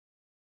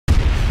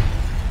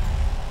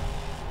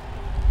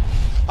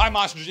Hi,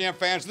 Monster Jam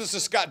fans. This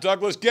is Scott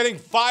Douglas getting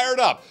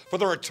fired up for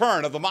the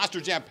return of the Monster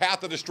Jam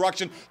Path of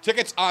Destruction.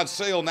 Tickets on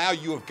sale now.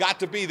 You have got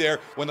to be there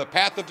when the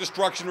Path of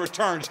Destruction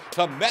returns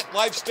to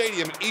MetLife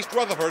Stadium in East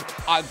Rutherford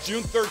on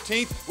June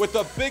 13th with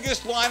the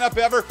biggest lineup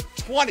ever,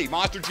 20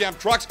 Monster Jam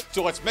trucks.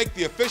 So let's make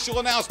the official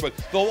announcement.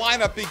 The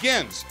lineup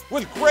begins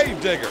with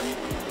Gravedigger,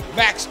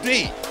 Max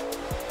D,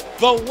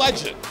 The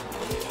Legend,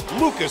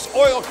 Lucas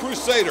Oil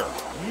Crusader,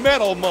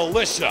 Metal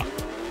Militia,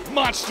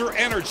 Monster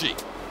Energy,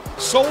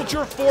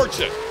 Soldier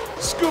Fortune,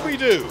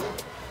 Scooby-Doo,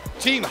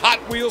 Team Hot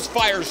Wheels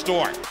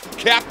Firestorm,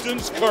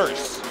 Captain's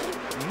Curse,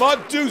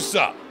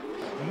 Medusa,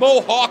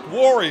 Mohawk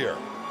Warrior,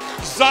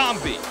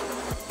 Zombie,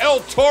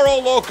 El Toro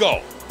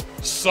Loco,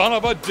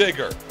 Son-uva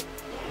Digger,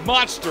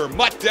 Monster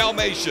Mutt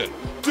Dalmatian,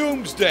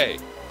 Doomsday,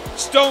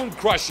 Stone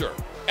Crusher,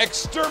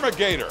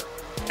 Exterminator,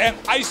 and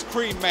Ice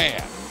Cream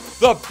Man.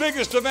 The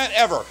biggest event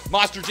ever,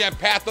 Monster Jam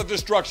Path of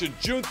Destruction,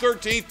 June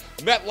 13th,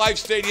 MetLife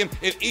Stadium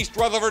in East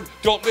Rutherford.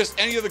 Don't miss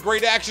any of the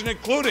great action,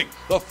 including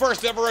the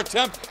first ever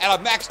attempt at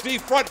a Max D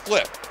front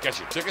flip. Get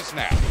your tickets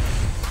now.